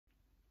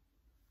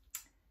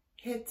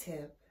Head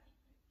tip,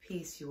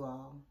 peace you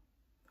all.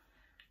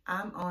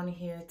 I'm on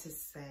here to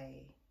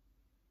say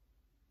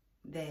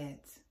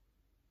that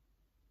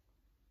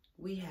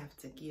we have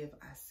to give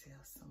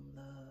ourselves some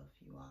love,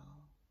 you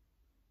all.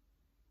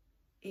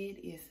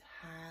 It is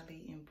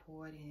highly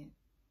important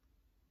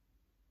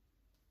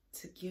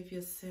to give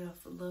yourself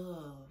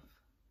love.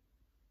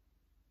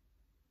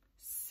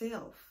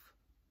 Self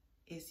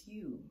is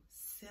you,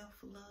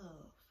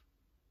 self-love.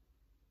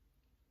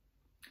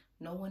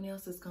 No one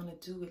else is going to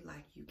do it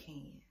like you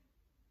can,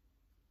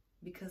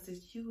 because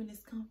it's you and it's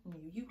come from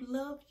you. You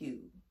love you.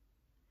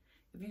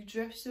 If you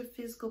dress your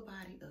physical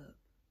body up,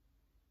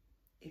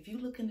 if you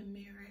look in the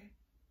mirror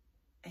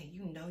and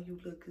you know you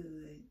look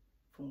good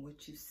from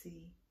what you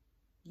see,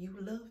 you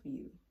love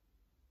you.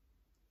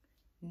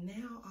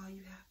 Now all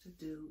you have to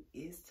do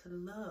is to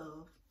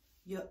love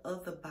your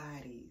other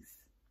bodies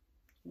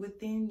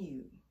within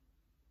you.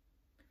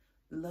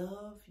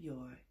 Love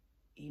your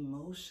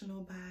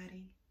emotional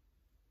body,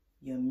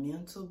 your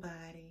mental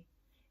body,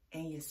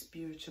 and your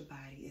spiritual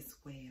body as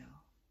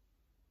well.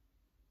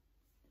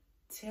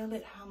 Tell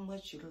it how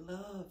much you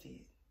love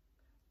it.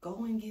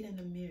 Go and get in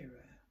the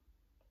mirror.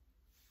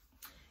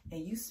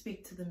 And you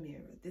speak to the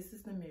mirror. This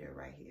is the mirror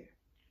right here.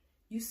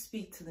 You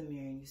speak to the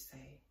mirror and you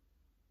say,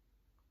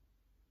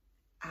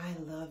 I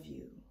love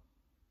you.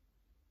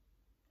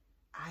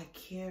 I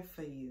care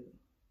for you.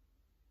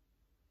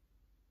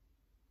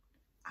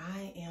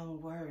 I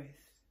am worth.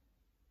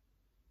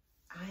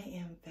 I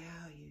am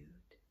valued.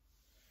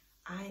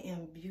 I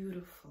am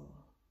beautiful.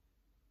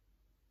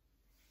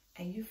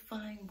 And you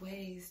find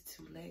ways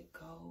to let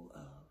go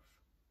of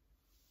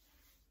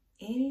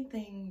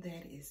anything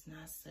that is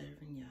not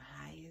serving your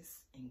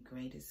highest and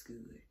greatest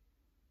good.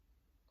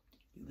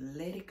 You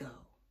let it go.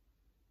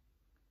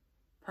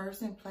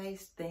 Person,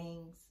 place,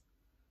 things,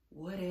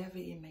 whatever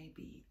it may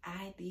be,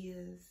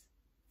 ideas,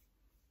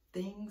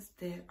 things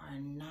that are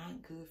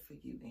not good for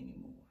you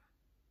anymore.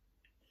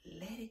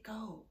 Let it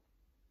go.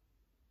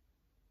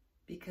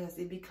 Because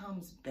it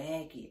becomes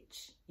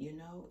baggage, you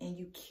know, and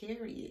you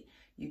carry it.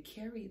 You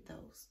carry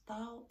those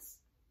thoughts.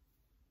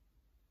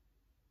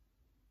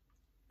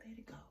 Let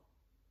it go.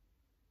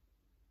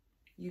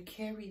 You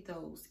carry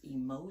those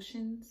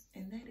emotions,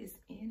 and that is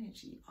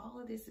energy. All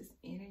of this is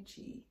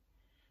energy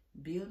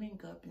building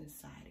up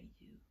inside of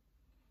you.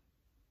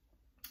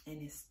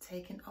 And it's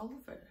taking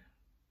over.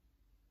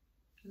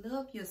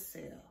 Love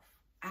yourself.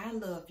 I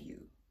love you.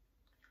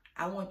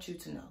 I want you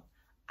to know,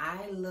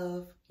 I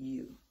love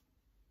you.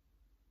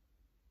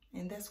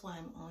 And that's why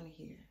I'm on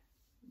here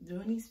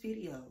doing these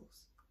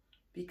videos,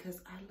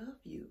 because I love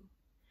you.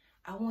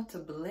 I want to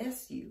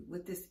bless you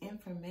with this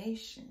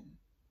information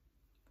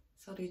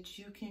so that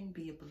you can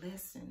be a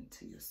blessing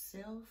to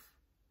yourself,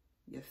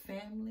 your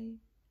family,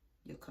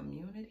 your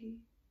community,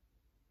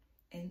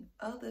 and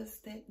others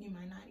that you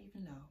might not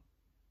even know.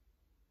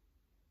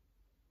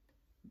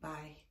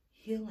 By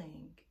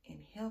healing and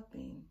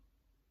helping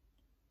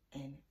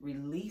and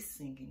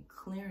releasing and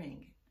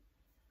clearing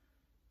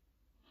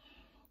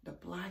the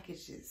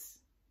blockages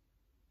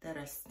that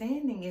are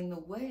standing in the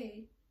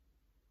way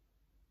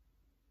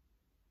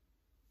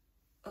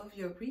of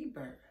your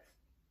rebirth,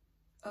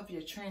 of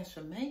your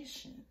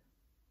transformation.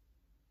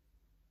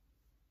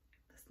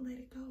 Let's let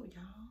it go,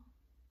 y'all.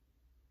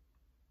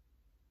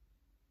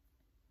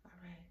 All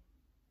right.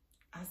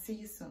 I'll see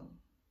you soon.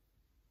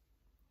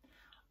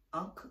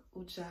 Uncle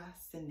Uja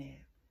Seneb.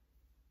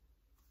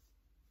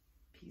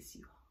 Peace,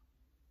 you all.